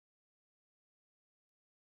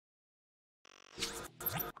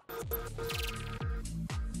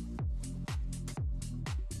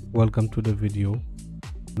Welcome to the video.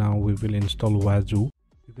 Now we will install Wazuh.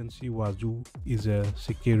 You can see Wazuh is a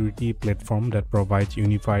security platform that provides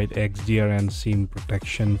unified XDR and SIEM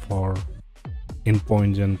protection for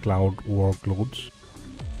endpoints and cloud workloads.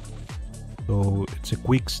 So it's a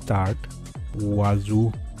quick start.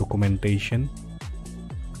 Wazuh documentation.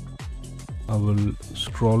 I will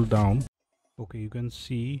scroll down. Okay, you can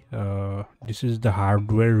see this is the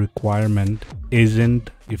hardware requirement.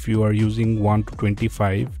 Agent, if you are using 1 to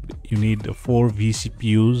 25, you need 4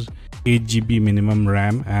 vCPUs, 8 GB minimum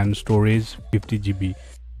RAM, and storage 50 GB.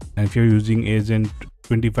 And if you're using agent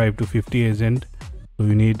 25 to 50 agent, so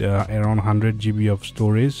you need around 100 GB of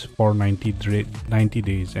storage for 90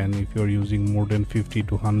 days. And if you're using more than 50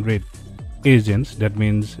 to 100 agents, that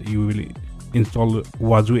means you will install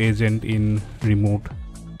Wazuh agent in remote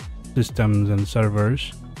systems and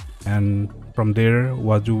servers, and from there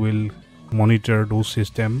Wazuh will monitor those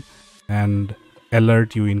systems and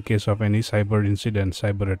alert you in case of any cyber incident,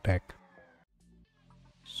 cyber attack.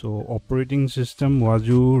 So operating system,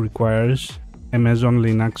 Wazuh requires Amazon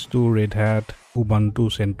Linux to Red Hat, Ubuntu,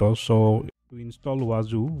 CentOS. So to install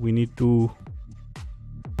Wazuh, we need to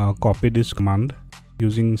copy this command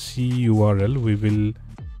using curl. We will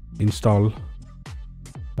install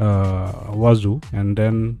Wazuh, and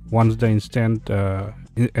then once the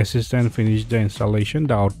assistant finish the installation,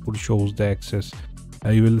 the output shows the access.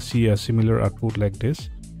 You will see a similar output like this,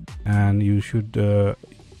 and you should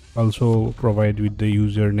also provide with the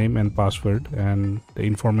username and password, and the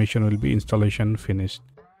information will be installation finished.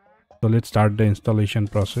 So let's start the installation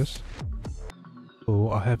process. So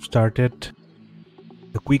I have started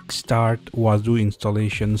the quick start Wazuh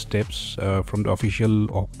installation steps from the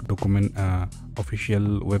official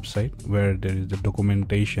official website, where there is the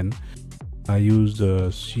documentation. I use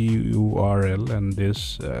the curl and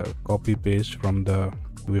this copy paste from the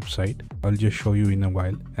website. I'll just show you in a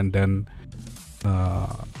while. And then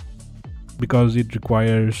because it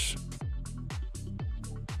requires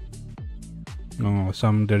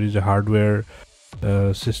there is a hardware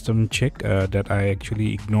system check that I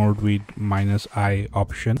actually ignored with -i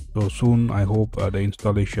option. So soon I hope the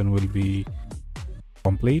installation will be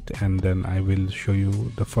complete, and then I will show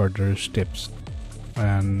you the further steps.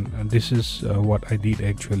 And this is what I did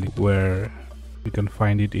actually, where you can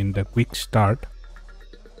find it in the quick start.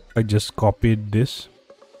 I just copied this,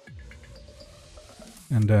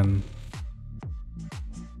 and then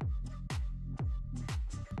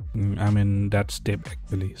I'm in that step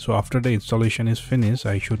actually. So after the installation is finished,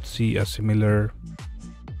 I should see a similar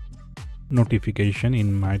notification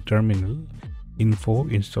in my terminal: info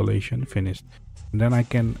installation finished. And then I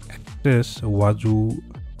can access Wazuh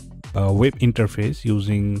web interface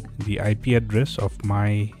using the IP address of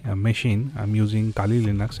my machine. I'm using Kali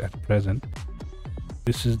Linux at present.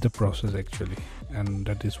 This is the process actually, and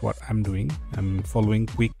that is what I'm doing. I'm following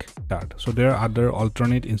quick start. So there are other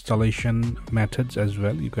alternate installation methods as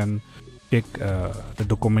well. You can check the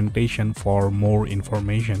documentation for more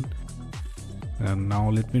information. And now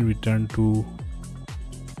let me return to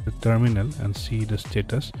the terminal and see the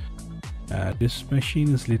status. This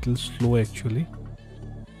machine is little slow actually,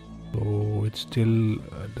 so it's still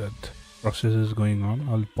that process is going on.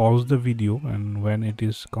 I'll pause the video, and when it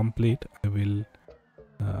is complete I will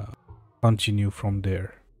continue from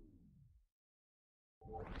there.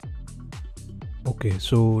 Okay,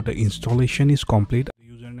 so the installation is complete. The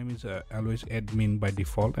username is always admin by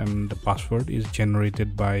default, and the password is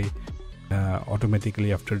generated by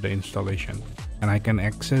automatically after the installation. And I can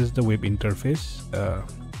access the web interface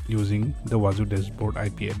using the Wazuh dashboard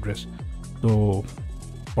IP address. So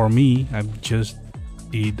for me, I've just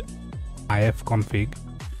did ifconfig,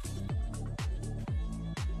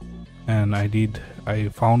 and I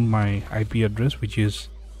found my IP address, which is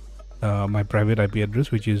my private IP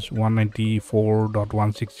address, which is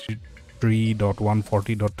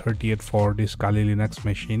 194.163.140.38 for this Kali Linux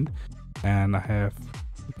machine, and I have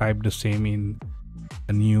typed the same in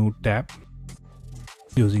a new tab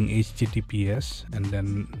using HTTPS, and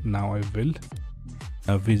then now I will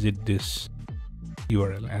visit this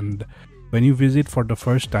URL. And when you visit for the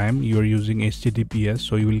first time, you are using HTTPS,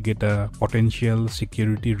 so you will get a potential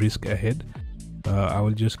security risk ahead. I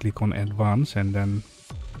will just click on advanced, and then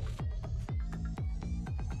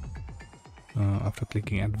after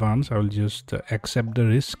clicking advanced, I will just accept the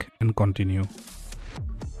risk and continue.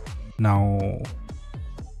 Now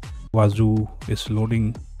Wazuh is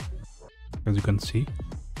loading. As you can see,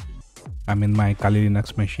 I'm in my Kali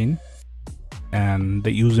Linux machine, and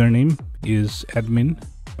the username is admin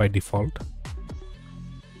by default.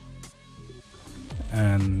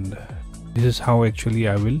 And This is how actually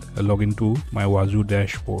I will log into my Wazuh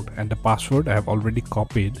dashboard, and the password I have already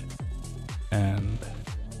copied, and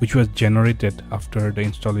which was generated after the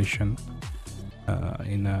installation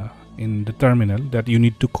in the terminal, that you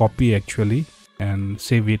need to copy actually and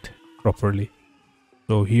save it properly.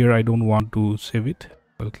 So here I don't want to save it.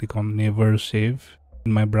 I'll click on never save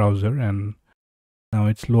in my browser, and now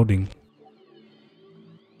it's loading.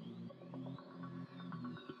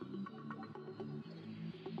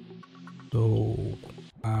 So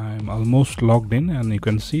I'm almost logged in, and you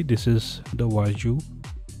can see this is the Wazuh.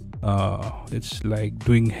 It's like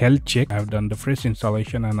doing health check. I've done the fresh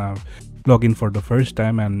installation and I've logged in for the first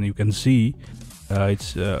time, and you can see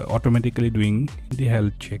it's automatically doing the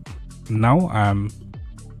health check. Now I'm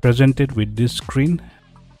presented with this screen.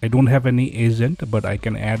 I don't have any agent, but I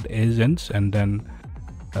can add agents and then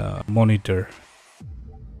monitor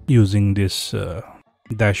using this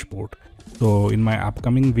dashboard. So in my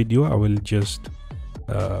upcoming video I will just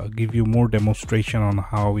give you more demonstration on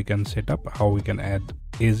how we can set up, how we can add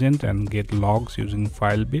agent and get logs using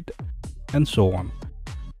Filebit and so on.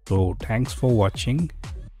 So thanks for watching.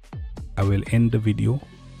 I will end the video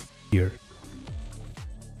here.